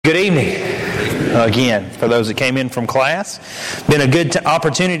Good evening again for those that came in from class. Been a good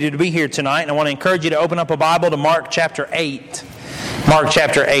opportunity to be here tonight, and I want to encourage you to open up a Bible to Mark chapter 8. Mark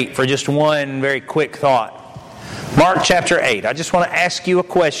chapter 8 for just one very quick thought. Mark chapter 8. I just want to ask you a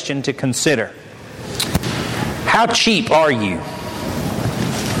question to consider. How cheap are you?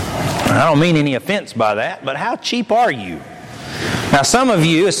 I don't mean any offense by that, but how cheap are you? Now some of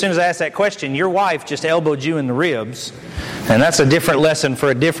you, as soon as I ask that question, your wife just elbowed you in the ribs. And that's a different lesson for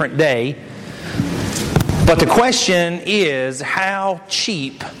a different day. But the question is, how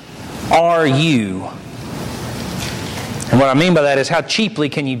cheap are you? And what I mean by that is, how cheaply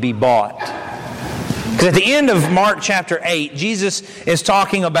can you be bought? Because at the end of Mark chapter 8, Jesus is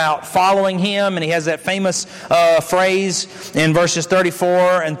talking about following Him, and He has that famous phrase in verses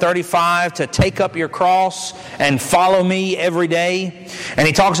 34 and 35 to take up your cross and follow me every day. And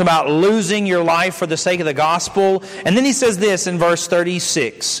He talks about losing your life for the sake of the gospel. And then He says this in verse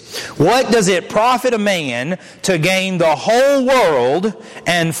 36, "What does it profit a man to gain the whole world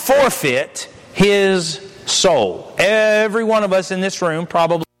and forfeit his soul?" Every one of us in this room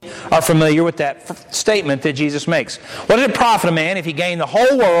probably are familiar with that statement that Jesus makes. What does it profit a man if he gain the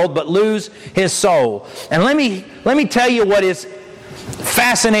whole world but lose his soul? And let me tell you what is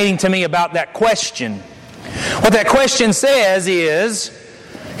fascinating to me about that question. What that question says is,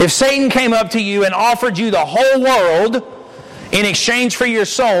 if Satan came up to you and offered you the whole world in exchange for your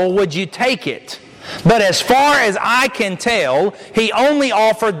soul, would you take it? But as far as I can tell, he only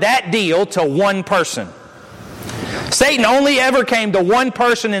offered that deal to one person. Satan only ever came to one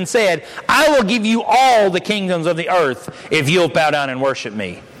person and said, "I will give you all the kingdoms of the earth if you'll bow down and worship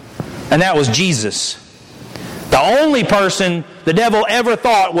me." And that was Jesus. The only person the devil ever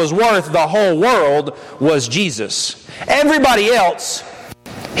thought was worth the whole world was Jesus. Everybody else,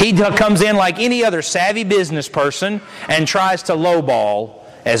 he comes in like any other savvy business person and tries to lowball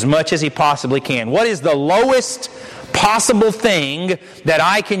as much as he possibly can. What is the lowest possible thing that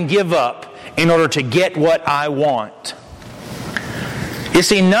I can give up in order to get what I want? You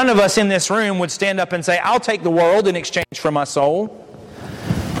see, none of us in this room would stand up and say, "I'll take the world in exchange for my soul."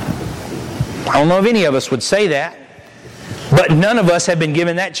 I don't know if any of us would say that, but none of us have been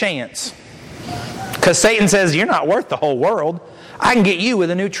given that chance. Because Satan says, "You're not worth the whole world. I can get you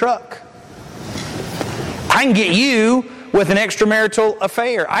with a new truck. I can get you with an extramarital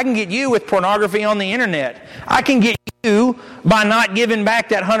affair. I can get you with pornography on the internet. I can get you by not giving back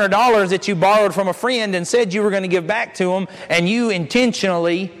that $100 that you borrowed from a friend and said you were going to give back to him, and you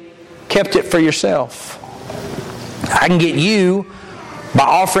intentionally kept it for yourself. I can get you by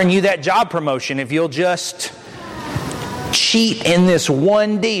offering you that job promotion if you'll just cheat in this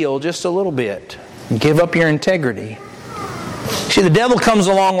one deal just a little bit and give up your integrity." See, the devil comes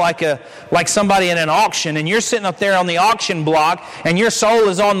along like somebody in an auction, and you're sitting up there on the auction block, and your soul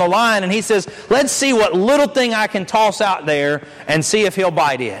is on the line, and he says, "Let's see what little thing I can toss out there and see if he'll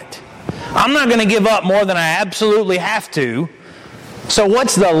bite it. I'm not going to give up more than I absolutely have to, so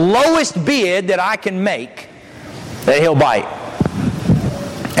what's the lowest bid that I can make that he'll bite?"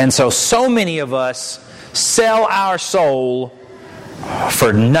 And so many of us sell our soul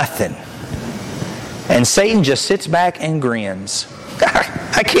for nothing. And Satan just sits back and grins.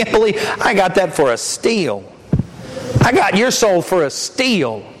 "I can't believe I got that for a steal. I got your soul for a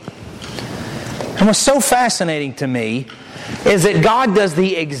steal." And what's so fascinating to me is that God does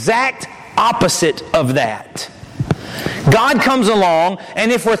the exact opposite of that. God comes along,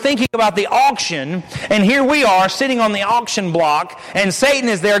 and if we're thinking about the auction, and here we are sitting on the auction block, and Satan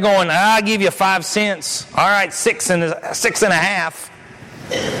is there going, "I'll give you 5 cents. All right, 6 and a half.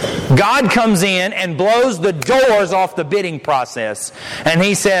 God comes in and blows the doors off the bidding process. And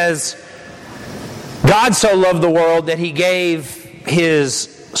He says, "God so loved the world that He gave His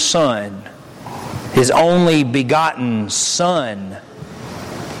Son, His only begotten Son,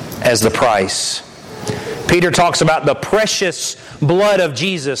 as the price." Peter talks about the precious blood of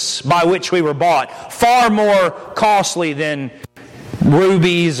Jesus by which we were bought, far more costly than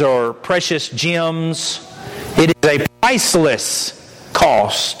rubies or precious gems. It is a priceless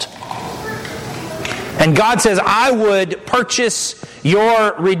cost. And God says, "I would purchase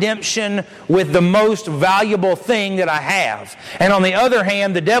your redemption with the most valuable thing that I have." And on the other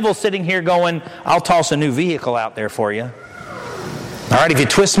hand, the devil's sitting here going, "I'll toss a new vehicle out there for you. All right, if you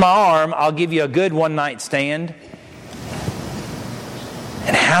twist my arm, I'll give you a good one-night stand."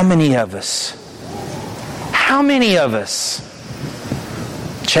 And how many of us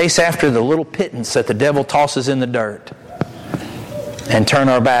chase after the little pittance that the devil tosses in the dirt and turn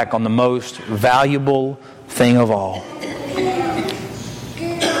our back on the most valuable thing of all?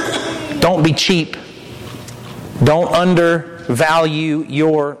 Don't be cheap. Don't value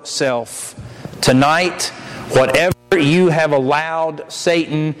yourself. Tonight, whatever you have allowed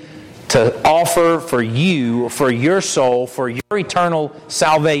Satan to offer for you, for your soul, for your eternal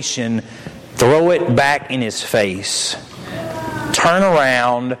salvation, throw it back in his face. Turn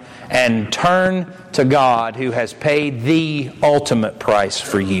around and turn to God, who has paid the ultimate price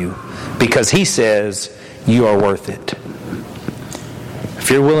for you, because He says you are worth it. If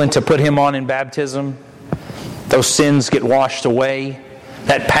you're willing to put Him on in baptism, those sins get washed away.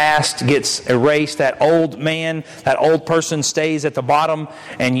 That past gets erased. That old man, that old person stays at the bottom,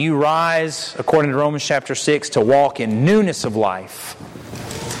 and you rise, according to Romans chapter 6, to walk in newness of life,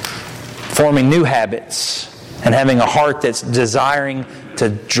 forming new habits, and having a heart that's desiring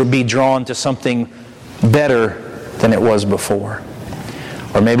to be drawn to something better than it was before.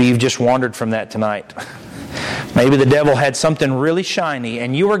 Or maybe you've just wandered from that tonight. Maybe the devil had something really shiny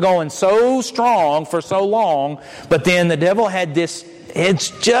and you were going so strong for so long, but then the devil had this, it's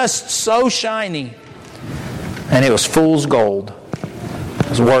just so shiny, and it was fool's gold. It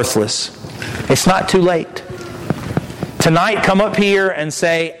was worthless. It's not too late. Tonight, come up here and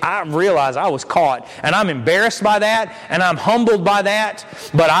say, I realize I was caught, and I'm embarrassed by that, and I'm humbled by that,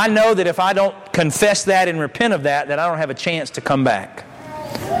 but I know that if I don't confess that and repent of that, that I don't have a chance to come back.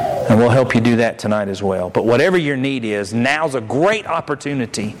 And we'll help you do that tonight as well. But whatever your need is, now's a great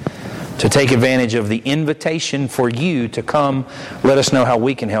opportunity to take advantage of the invitation for you to come. Let us know how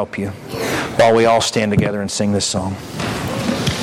we can help you while we all stand together and sing this song.